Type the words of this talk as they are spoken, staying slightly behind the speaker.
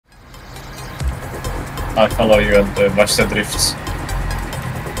I'll follow you and watch the drifts.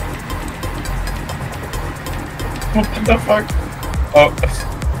 What the fuck? Oh.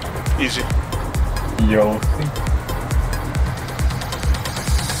 Easy. Yo.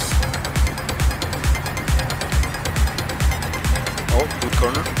 Oh, good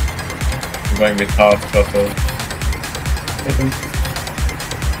corner. I'm going with half throttle.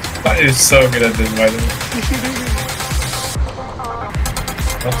 That is so good at this, by the way.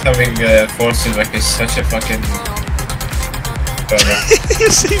 Not having force feedback is such a fucking... You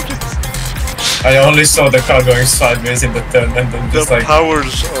see this? I only saw the car going sideways in the turn and then just the like...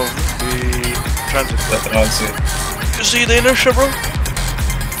 powers of the transit. The transit. You see the inertia, bro?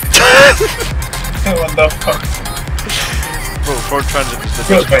 What the fuck? Bro, Ford Transit is the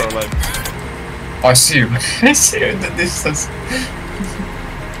Good, best car alive. I see you. I see you in the distance.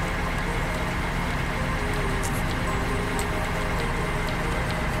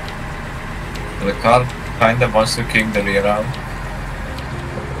 The car kinda wants to kick the rear out.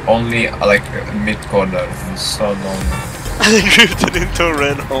 Only like mid-corner. It's so long. I drifted into a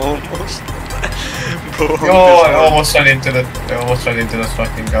red almost. Bro, I almost ran into that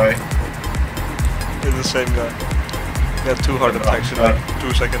fucking guy. You're the same guy. You had 2 heart attacks in like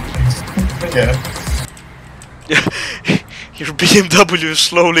 2 seconds. Yeah. Your BMW is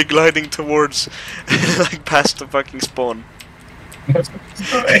slowly gliding towards, like past the fucking spawn. I'm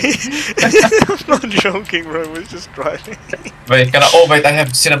not joking, bro. I was just driving. Wait, can I? Oh wait, I have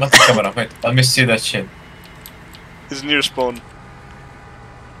cinematic camera. Wait, let me see that shit. It's near spawn.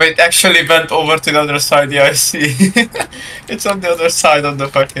 Wait, actually went over to the other side. Yeah, I see. It's on the other side of the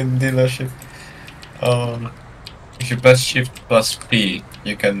fucking dealership. If you press Shift plus P,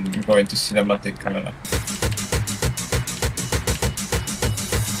 you can go into cinematic camera.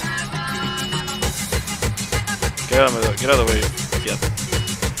 Get out of the way. Yeah.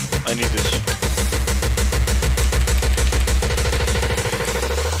 I need this.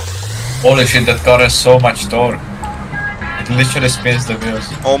 Holy shit, that car has so much torque. It literally spins the wheels.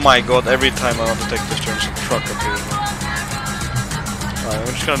 Oh my god, every time I want to take this turn, there's a truck up here. I'm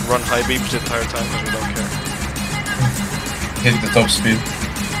just gonna run high beams the entire time because we don't care. Hit the top speed.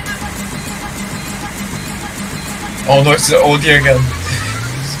 Oh no, it's the OD again.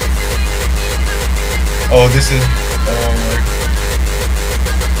 Oh, this is... Oh my god.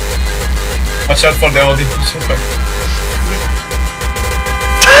 Watch out for the OD.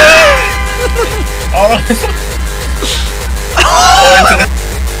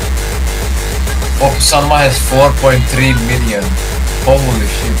 Oh, Salma has 4.3 million. Holy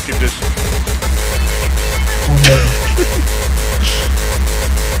shit. Keep this.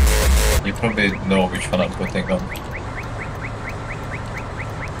 You probably know which one I'm putting on.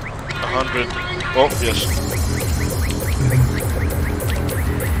 100. Oh, yes.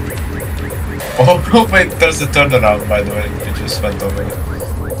 Oh, wait, there's a turnaround, by the way. You just went over it.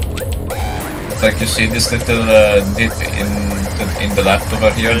 It's like you see this little dip in the left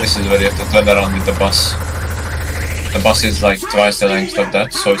over here. This is where you have to turn around with the bus. The bus is like twice the length of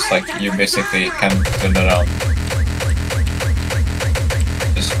that, so it's like you basically can turn around.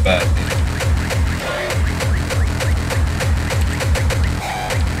 Just bad.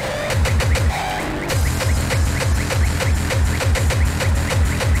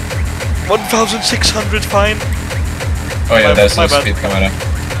 1,600 fine. Oh yeah, there's no speed camera.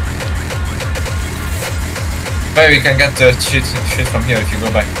 Maybe we can get the shit from here if you go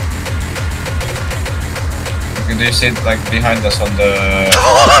back. Do you see it like behind us on the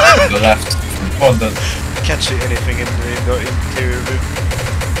on the left? On the... I can't see anything in the interior view.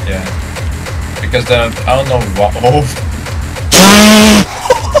 Yeah. Because the... I don't know what... Oh!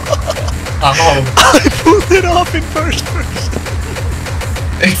 Ow! I pulled it off in first person!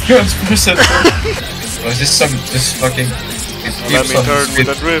 In first person! Was this some... just fucking... Let me turn with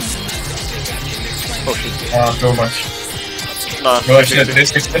a drift. Oh shit. Ah, too much. Nah, no, actually,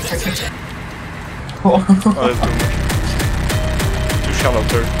 this is... Oh, that's too much. Too shallow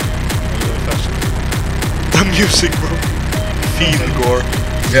turn. The music, bro. Fiend gore.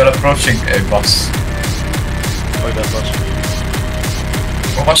 We are approaching a bus. Oh, that bus.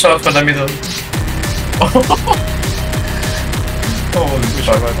 Oh, watch out for the middle. Holy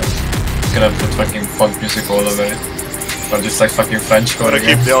fuck. I'm gonna put fucking funk music all over it. Or just like fucking French I'm core gonna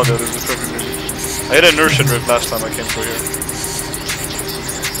again. keep the audio, this is perfect music. I had an inertia drift last time I came through here.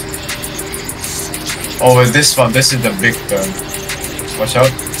 Oh, with this one, this is the big turn. Watch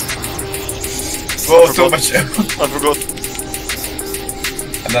out. Whoa, too much. I forgot.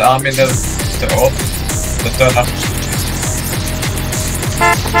 And then I'm in the turn up.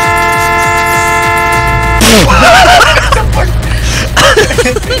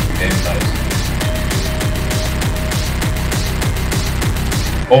 Game nice.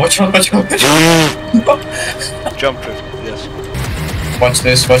 Oh, watch out, watch out, watch out. Jump drift, yes. Watch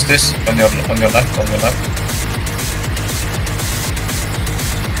this, watch this. On your left, on your left.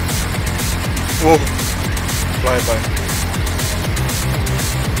 Whoa. Fly by.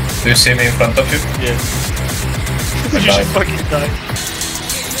 Do you see me in front of you? Yeah. You should fucking die.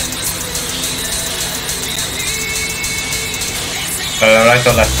 Right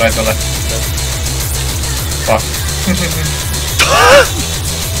or left, right or left. Fuck.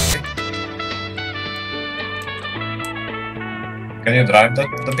 Can you drive the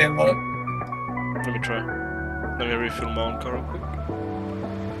pinball? Let me try. Let me refill my own car real quick.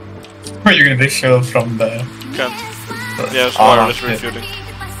 Are you gonna refill from the... Can't. Yeah, it's wireless refueling.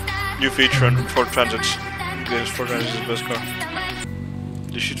 New feature on Ford Transits. This Ford Transit is the best car.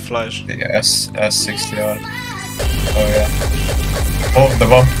 This shit flies. The S60R. Oh yeah. Oh, the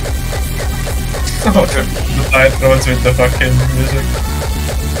bomb. Okay. The side roads with the fucking music.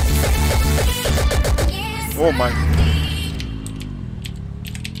 Oh my.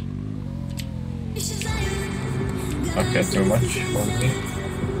 Okay, too much for me.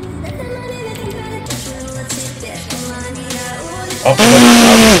 Oh,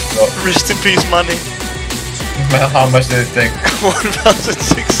 Rest in peace, money. how much did it take?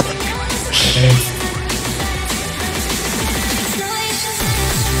 1,600.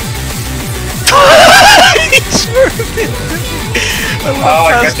 Oh, I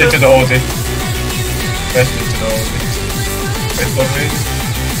got into the Audi. Got into the Audi. Wait for me.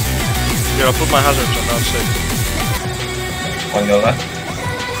 Yeah, I'll put my hazards on now, safe. On your left.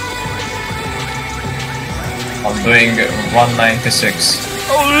 I'm doing 196.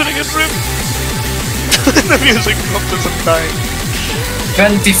 Oh, really get ripped! The music dropped as I'm dying.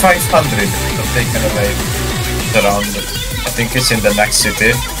 2,500 got taken away. Around, I think it's in the next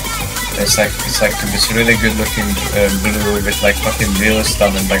city. It's like this really good looking blue with like fucking wheels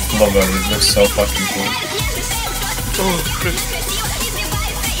done and like flower. It looks so fucking cool. Oh, crap.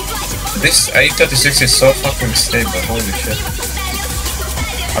 This A36 is so fucking stable, holy shit.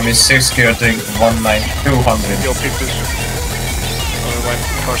 I mean 6 gear doing 200. Yo, peep this. Oh, my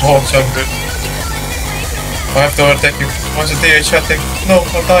car's Oh, so so good. I have to overtake you. What's the DH chatting? No,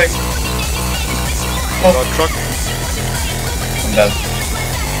 I'm dying. Oh, Truck. I'm dead.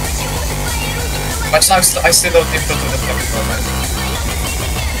 I still don't input to the truck, man.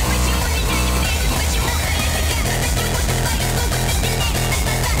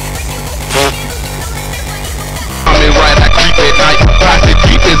 Right, I creep at night. Pocket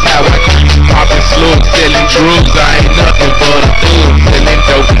deep is how I creep. Popping slow, selling drugs. I ain't nothing but a thug. Selling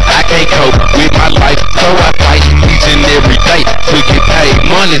dope. I can't cope with my life, so I fight each and every day to get paid.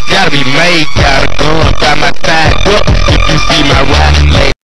 Money's gotta be made.